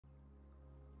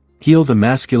Heal the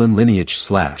masculine lineage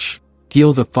 /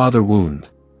 Heal the father wound.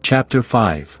 Chapter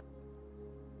 5.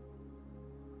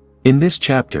 In this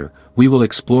chapter, we will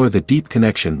explore the deep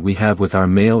connection we have with our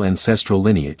male ancestral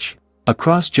lineage.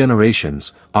 Across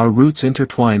generations, our roots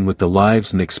intertwine with the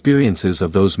lives and experiences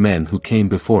of those men who came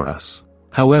before us.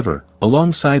 However,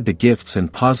 alongside the gifts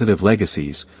and positive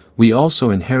legacies, we also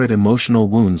inherit emotional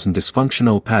wounds and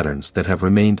dysfunctional patterns that have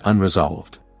remained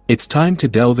unresolved. It's time to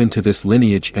delve into this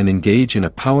lineage and engage in a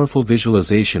powerful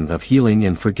visualization of healing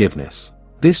and forgiveness.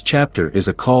 This chapter is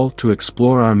a call to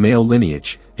explore our male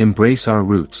lineage, embrace our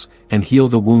roots, and heal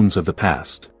the wounds of the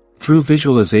past. Through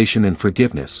visualization and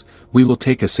forgiveness, we will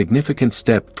take a significant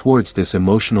step towards this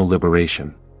emotional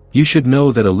liberation. You should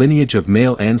know that a lineage of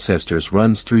male ancestors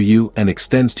runs through you and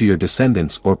extends to your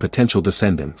descendants or potential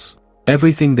descendants.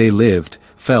 Everything they lived,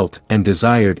 felt, and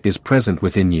desired is present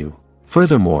within you.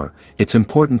 Furthermore, it's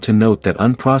important to note that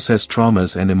unprocessed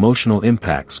traumas and emotional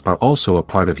impacts are also a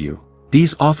part of you.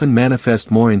 These often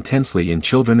manifest more intensely in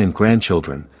children and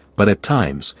grandchildren, but at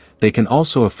times, they can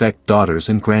also affect daughters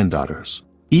and granddaughters.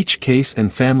 Each case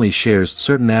and family shares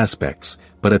certain aspects,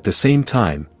 but at the same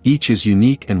time, each is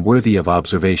unique and worthy of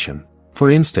observation. For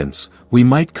instance, we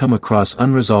might come across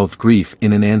unresolved grief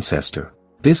in an ancestor.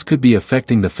 This could be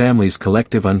affecting the family's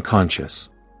collective unconscious.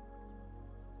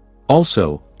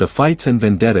 Also, the fights and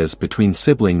vendettas between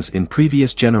siblings in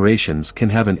previous generations can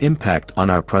have an impact on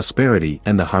our prosperity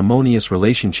and the harmonious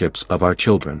relationships of our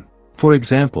children. For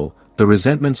example, the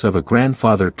resentments of a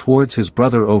grandfather towards his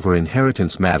brother over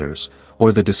inheritance matters,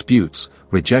 or the disputes,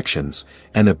 rejections,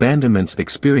 and abandonments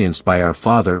experienced by our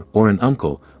father or an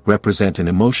uncle, represent an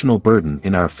emotional burden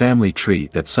in our family tree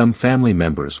that some family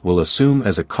members will assume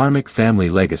as a karmic family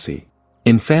legacy.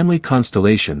 In family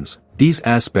constellations, these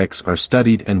aspects are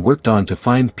studied and worked on to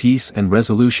find peace and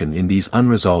resolution in these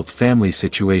unresolved family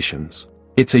situations.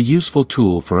 It's a useful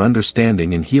tool for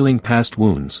understanding and healing past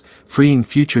wounds, freeing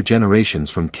future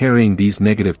generations from carrying these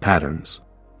negative patterns.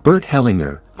 Bert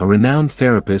Hellinger, a renowned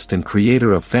therapist and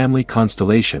creator of family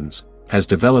constellations, has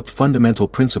developed fundamental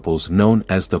principles known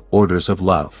as the orders of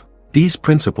love. These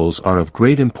principles are of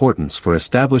great importance for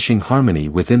establishing harmony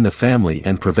within the family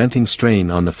and preventing strain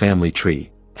on the family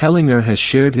tree. Hellinger has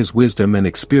shared his wisdom and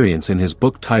experience in his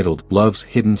book titled Love's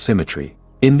Hidden Symmetry.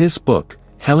 In this book,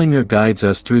 Hellinger guides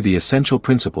us through the essential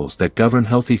principles that govern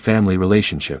healthy family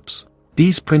relationships.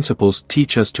 These principles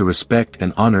teach us to respect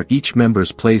and honor each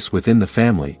member's place within the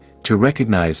family, to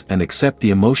recognize and accept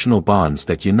the emotional bonds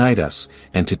that unite us,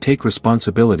 and to take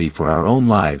responsibility for our own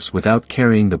lives without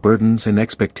carrying the burdens and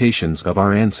expectations of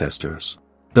our ancestors.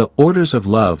 The orders of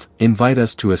love invite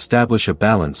us to establish a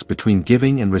balance between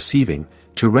giving and receiving,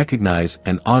 to recognize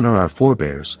and honor our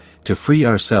forebears, to free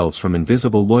ourselves from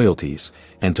invisible loyalties,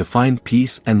 and to find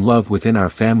peace and love within our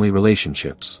family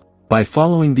relationships. By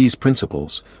following these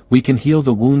principles, we can heal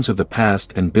the wounds of the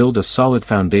past and build a solid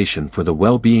foundation for the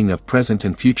well-being of present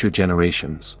and future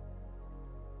generations.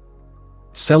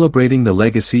 Celebrating the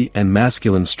legacy and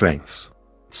masculine strengths.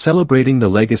 Celebrating the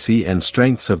legacy and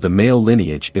strengths of the male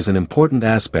lineage is an important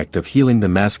aspect of healing the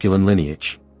masculine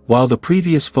lineage. While the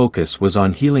previous focus was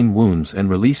on healing wounds and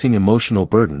releasing emotional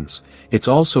burdens, it's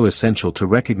also essential to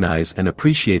recognize and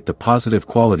appreciate the positive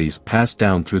qualities passed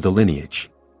down through the lineage.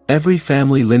 Every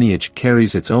family lineage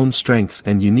carries its own strengths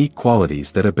and unique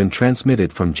qualities that have been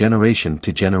transmitted from generation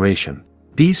to generation.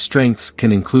 These strengths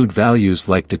can include values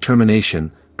like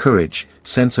determination, courage,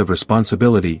 sense of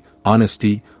responsibility,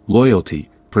 honesty, loyalty,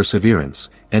 perseverance,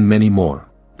 and many more.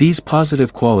 These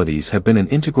positive qualities have been an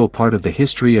integral part of the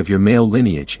history of your male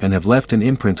lineage and have left an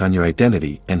imprint on your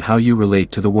identity and how you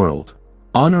relate to the world.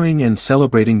 Honoring and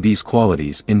celebrating these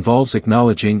qualities involves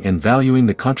acknowledging and valuing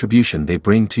the contribution they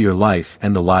bring to your life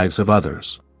and the lives of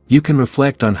others. You can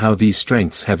reflect on how these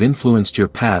strengths have influenced your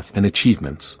path and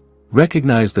achievements.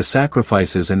 Recognize the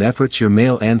sacrifices and efforts your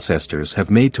male ancestors have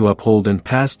made to uphold and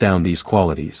pass down these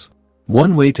qualities.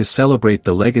 One way to celebrate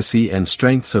the legacy and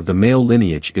strengths of the male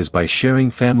lineage is by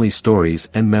sharing family stories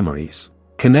and memories.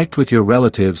 Connect with your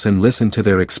relatives and listen to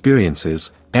their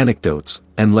experiences, anecdotes,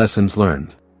 and lessons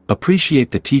learned.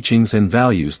 Appreciate the teachings and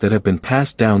values that have been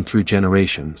passed down through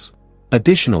generations.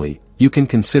 Additionally, you can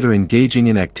consider engaging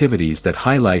in activities that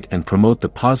highlight and promote the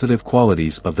positive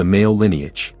qualities of the male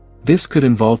lineage. This could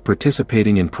involve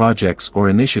participating in projects or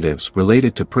initiatives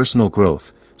related to personal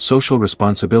growth, social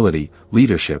responsibility,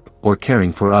 leadership, or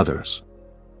caring for others.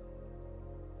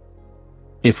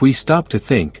 If we stop to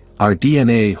think, our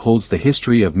DNA holds the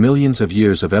history of millions of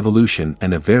years of evolution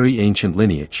and a very ancient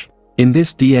lineage. In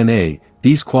this DNA,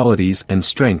 these qualities and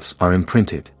strengths are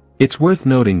imprinted. It's worth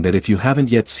noting that if you haven't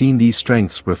yet seen these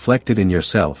strengths reflected in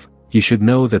yourself, you should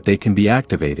know that they can be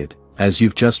activated, as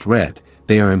you've just read,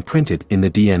 they are imprinted in the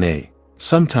DNA.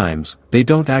 Sometimes, they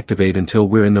don't activate until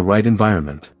we're in the right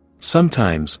environment.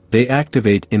 Sometimes, they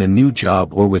activate in a new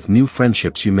job or with new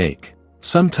friendships you make.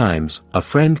 Sometimes, a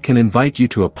friend can invite you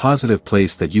to a positive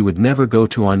place that you would never go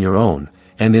to on your own,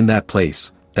 and in that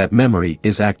place, that memory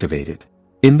is activated.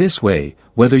 In this way,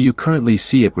 whether you currently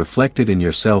see it reflected in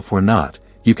yourself or not,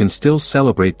 you can still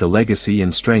celebrate the legacy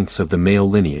and strengths of the male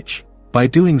lineage. By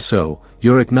doing so,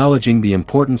 you're acknowledging the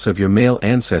importance of your male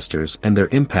ancestors and their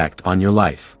impact on your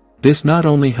life. This not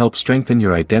only helps strengthen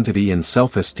your identity and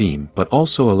self-esteem but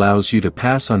also allows you to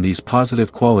pass on these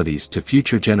positive qualities to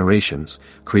future generations,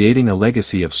 creating a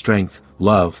legacy of strength,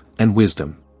 love, and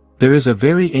wisdom. There is a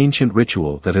very ancient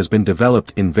ritual that has been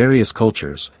developed in various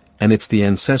cultures, and it's the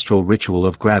ancestral ritual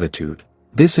of gratitude.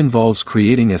 This involves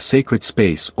creating a sacred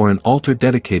space or an altar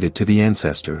dedicated to the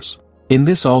ancestors. In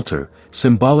this altar,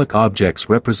 symbolic objects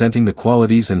representing the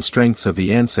qualities and strengths of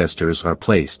the ancestors are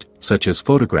placed, such as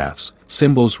photographs,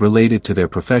 symbols related to their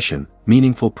profession,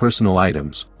 meaningful personal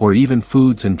items, or even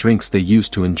foods and drinks they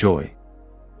used to enjoy.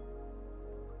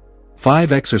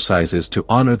 5 exercises to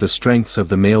honor the strengths of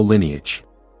the male lineage.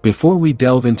 Before we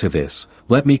delve into this,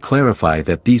 let me clarify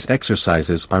that these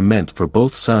exercises are meant for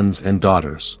both sons and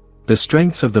daughters. The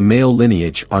strengths of the male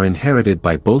lineage are inherited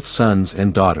by both sons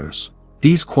and daughters.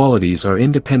 These qualities are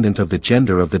independent of the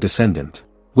gender of the descendant.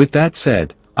 With that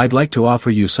said, I'd like to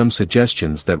offer you some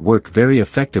suggestions that work very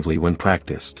effectively when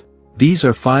practiced. These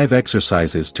are 5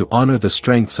 exercises to honor the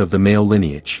strengths of the male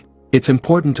lineage. It's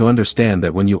important to understand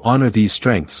that when you honor these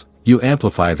strengths, you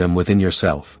amplify them within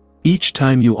yourself. Each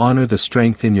time you honor the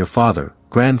strength in your father,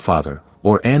 grandfather,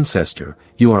 or ancestor,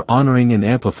 you are honoring and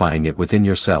amplifying it within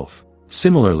yourself.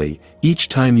 Similarly, each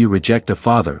time you reject a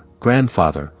father,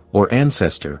 grandfather, or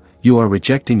ancestor, you are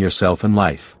rejecting yourself and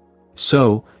life.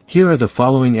 So, here are the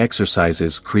following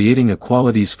exercises: creating a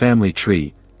qualities family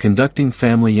tree, conducting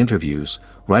family interviews,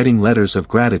 writing letters of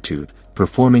gratitude,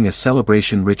 performing a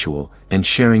celebration ritual, and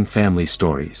sharing family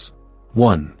stories.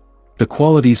 1. The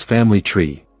qualities family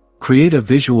tree. Create a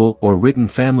visual or written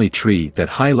family tree that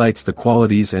highlights the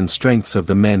qualities and strengths of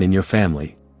the men in your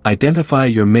family. Identify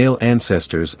your male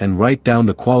ancestors and write down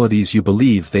the qualities you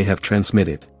believe they have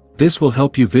transmitted. This will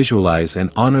help you visualize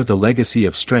and honor the legacy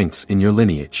of strengths in your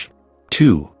lineage.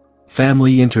 2.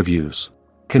 Family interviews.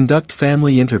 Conduct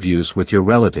family interviews with your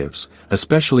relatives,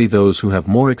 especially those who have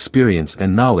more experience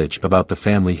and knowledge about the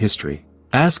family history.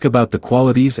 Ask about the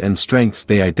qualities and strengths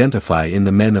they identify in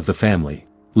the men of the family.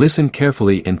 Listen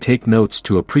carefully and take notes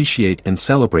to appreciate and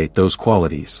celebrate those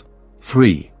qualities.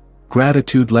 3.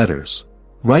 Gratitude letters.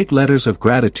 Write letters of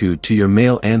gratitude to your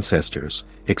male ancestors,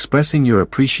 expressing your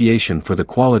appreciation for the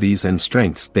qualities and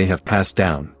strengths they have passed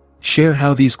down. Share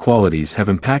how these qualities have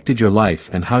impacted your life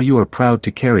and how you are proud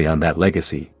to carry on that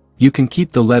legacy. You can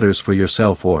keep the letters for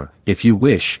yourself or, if you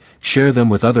wish, share them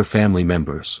with other family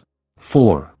members.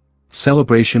 4.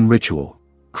 Celebration ritual.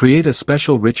 Create a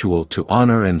special ritual to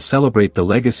honor and celebrate the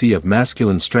legacy of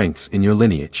masculine strengths in your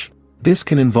lineage. This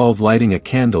can involve lighting a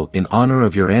candle in honor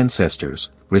of your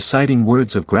ancestors, reciting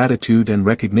words of gratitude and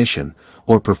recognition,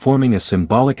 or performing a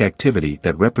symbolic activity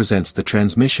that represents the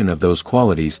transmission of those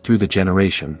qualities through the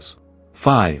generations.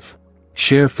 5.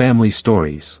 Share family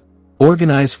stories.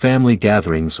 Organize family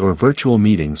gatherings or virtual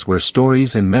meetings where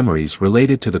stories and memories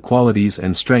related to the qualities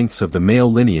and strengths of the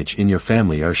male lineage in your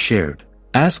family are shared.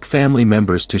 Ask family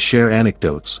members to share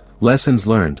anecdotes, lessons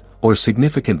learned, or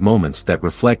significant moments that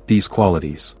reflect these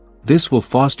qualities. This will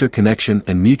foster connection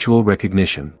and mutual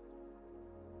recognition.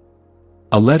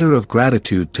 A letter of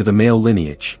gratitude to the male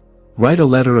lineage. Write a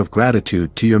letter of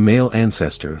gratitude to your male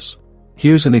ancestors.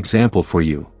 Here's an example for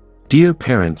you. Dear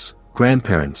parents,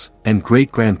 grandparents, and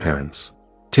great-grandparents.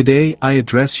 Today I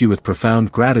address you with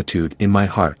profound gratitude in my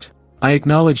heart. I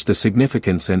acknowledge the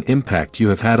significance and impact you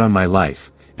have had on my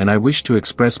life, and I wish to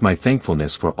express my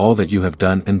thankfulness for all that you have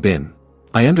done and been.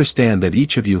 I understand that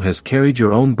each of you has carried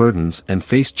your own burdens and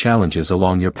faced challenges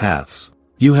along your paths.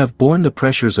 You have borne the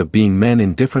pressures of being men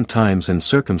in different times and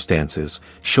circumstances,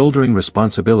 shouldering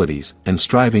responsibilities and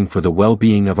striving for the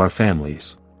well-being of our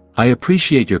families. I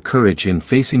appreciate your courage in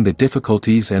facing the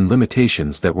difficulties and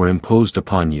limitations that were imposed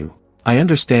upon you. I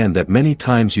understand that many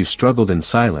times you struggled in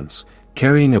silence,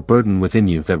 carrying a burden within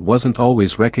you that wasn't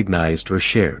always recognized or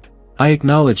shared. I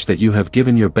acknowledge that you have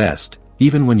given your best,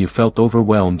 even when you felt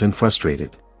overwhelmed and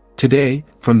frustrated. Today,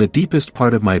 from the deepest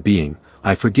part of my being,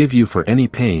 I forgive you for any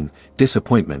pain,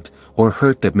 disappointment, or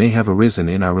hurt that may have arisen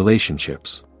in our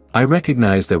relationships. I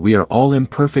recognize that we are all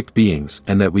imperfect beings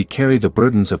and that we carry the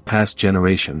burdens of past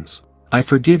generations. I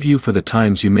forgive you for the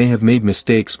times you may have made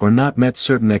mistakes or not met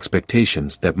certain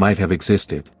expectations that might have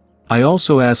existed. I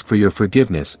also ask for your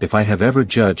forgiveness if I have ever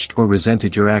judged or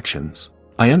resented your actions.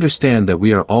 I understand that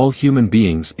we are all human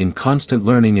beings in constant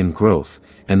learning and growth,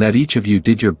 and that each of you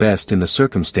did your best in the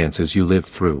circumstances you lived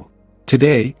through.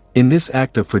 Today, in this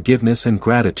act of forgiveness and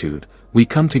gratitude, we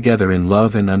come together in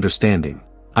love and understanding.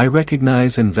 I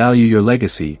recognize and value your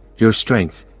legacy, your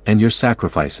strength, and your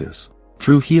sacrifices.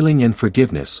 Through healing and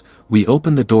forgiveness, we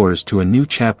open the doors to a new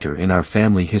chapter in our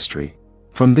family history.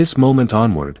 From this moment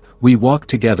onward, we walk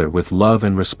together with love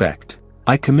and respect.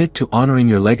 I commit to honoring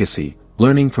your legacy,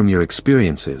 learning from your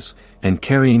experiences, and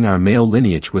carrying our male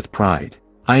lineage with pride.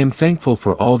 I am thankful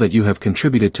for all that you have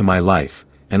contributed to my life,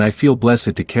 and I feel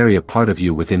blessed to carry a part of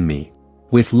you within me.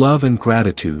 With love and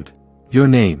gratitude. Your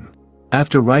name.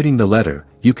 After writing the letter,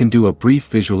 you can do a brief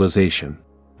visualization.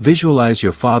 Visualize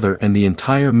your father and the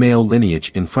entire male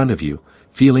lineage in front of you,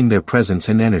 feeling their presence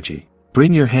and energy.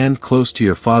 Bring your hand close to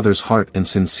your father's heart and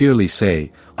sincerely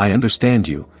say, I understand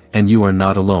you, and you are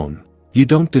not alone. You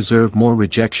don't deserve more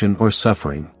rejection or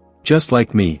suffering. Just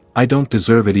like me, I don't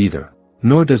deserve it either.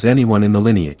 Nor does anyone in the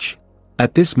lineage.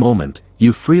 At this moment,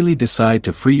 you freely decide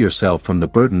to free yourself from the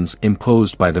burdens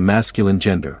imposed by the masculine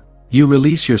gender. You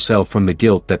release yourself from the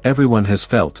guilt that everyone has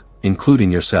felt,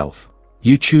 including yourself.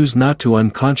 You choose not to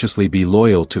unconsciously be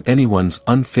loyal to anyone's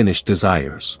unfinished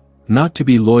desires. Not to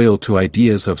be loyal to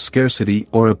ideas of scarcity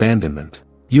or abandonment.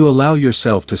 You allow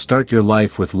yourself to start your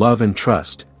life with love and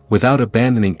trust, without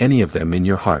abandoning any of them in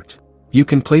your heart. You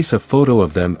can place a photo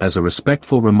of them as a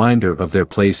respectful reminder of their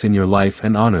place in your life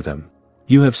and honor them.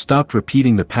 You have stopped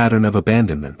repeating the pattern of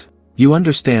abandonment. You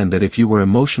understand that if you were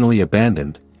emotionally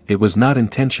abandoned, it was not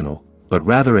intentional, but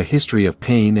rather a history of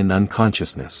pain and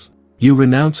unconsciousness. You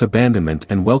renounce abandonment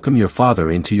and welcome your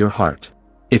father into your heart.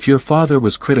 If your father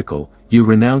was critical, you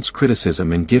renounce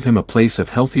criticism and give him a place of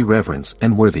healthy reverence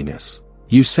and worthiness.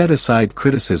 You set aside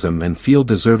criticism and feel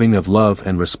deserving of love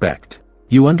and respect.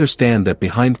 You understand that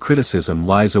behind criticism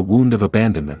lies a wound of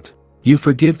abandonment. You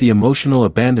forgive the emotional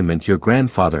abandonment your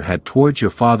grandfather had towards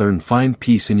your father and find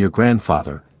peace in your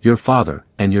grandfather, your father,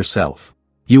 and yourself.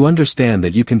 You understand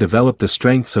that you can develop the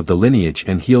strengths of the lineage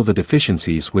and heal the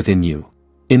deficiencies within you.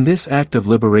 In this act of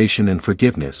liberation and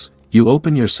forgiveness, you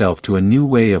open yourself to a new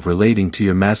way of relating to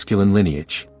your masculine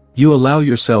lineage. You allow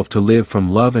yourself to live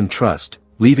from love and trust,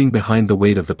 leaving behind the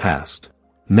weight of the past.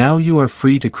 Now you are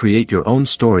free to create your own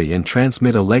story and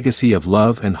transmit a legacy of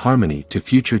love and harmony to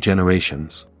future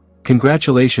generations.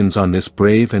 Congratulations on this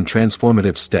brave and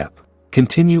transformative step.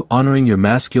 Continue honoring your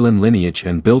masculine lineage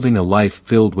and building a life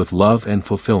filled with love and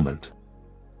fulfillment.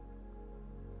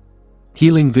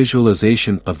 Healing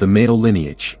visualization of the male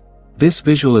lineage. This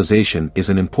visualization is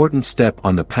an important step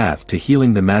on the path to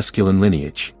healing the masculine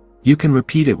lineage. You can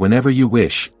repeat it whenever you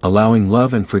wish, allowing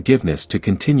love and forgiveness to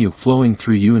continue flowing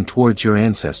through you and towards your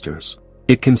ancestors.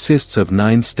 It consists of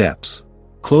 9 steps.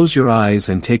 Close your eyes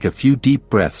and take a few deep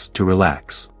breaths to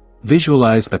relax.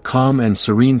 Visualize a calm and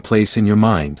serene place in your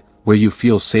mind, where you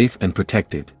feel safe and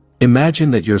protected.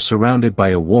 Imagine that you're surrounded by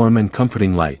a warm and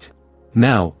comforting light.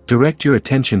 Now, direct your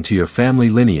attention to your family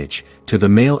lineage, to the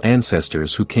male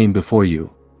ancestors who came before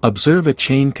you. Observe a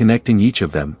chain connecting each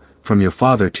of them, from your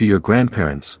father to your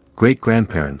grandparents,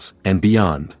 great-grandparents, and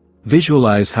beyond.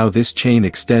 Visualize how this chain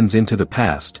extends into the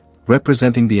past,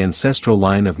 representing the ancestral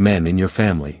line of men in your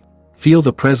family. Feel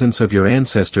the presence of your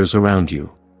ancestors around you.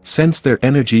 Sense their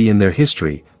energy and their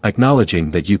history,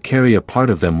 acknowledging that you carry a part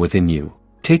of them within you.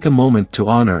 Take a moment to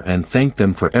honor and thank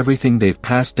them for everything they've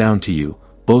passed down to you,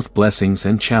 both blessings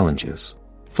and challenges.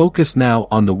 Focus now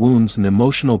on the wounds and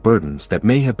emotional burdens that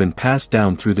may have been passed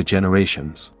down through the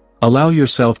generations. Allow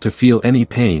yourself to feel any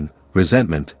pain,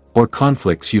 resentment, or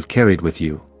conflicts you've carried with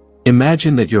you.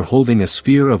 Imagine that you're holding a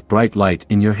sphere of bright light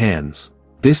in your hands.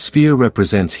 This sphere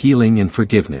represents healing and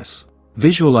forgiveness.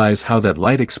 Visualize how that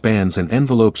light expands and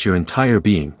envelopes your entire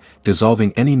being,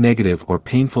 dissolving any negative or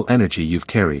painful energy you've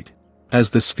carried. As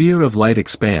the sphere of light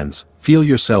expands, feel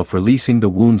yourself releasing the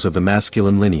wounds of the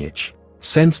masculine lineage.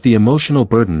 Sense the emotional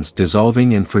burdens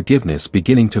dissolving and forgiveness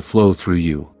beginning to flow through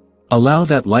you. Allow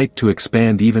that light to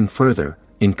expand even further,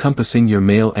 encompassing your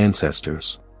male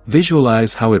ancestors.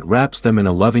 Visualize how it wraps them in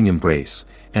a loving embrace,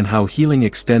 and how healing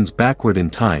extends backward in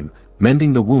time,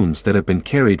 mending the wounds that have been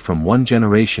carried from one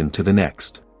generation to the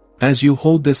next. As you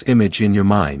hold this image in your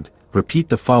mind, repeat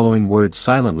the following words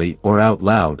silently or out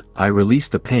loud: I release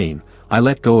the pain, I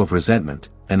let go of resentment,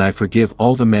 and I forgive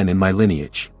all the men in my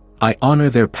lineage. I honor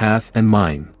their path and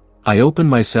mine. I open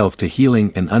myself to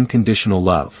healing and unconditional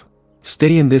love.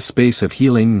 Stay in this space of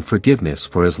healing and forgiveness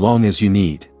for as long as you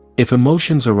need. If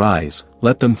emotions arise,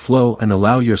 let them flow and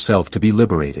allow yourself to be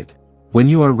liberated. When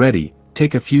you are ready,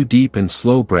 take a few deep and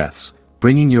slow breaths,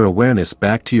 bringing your awareness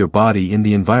back to your body in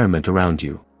the environment around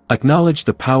you. Acknowledge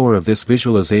the power of this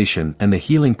visualization and the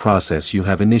healing process you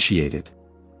have initiated.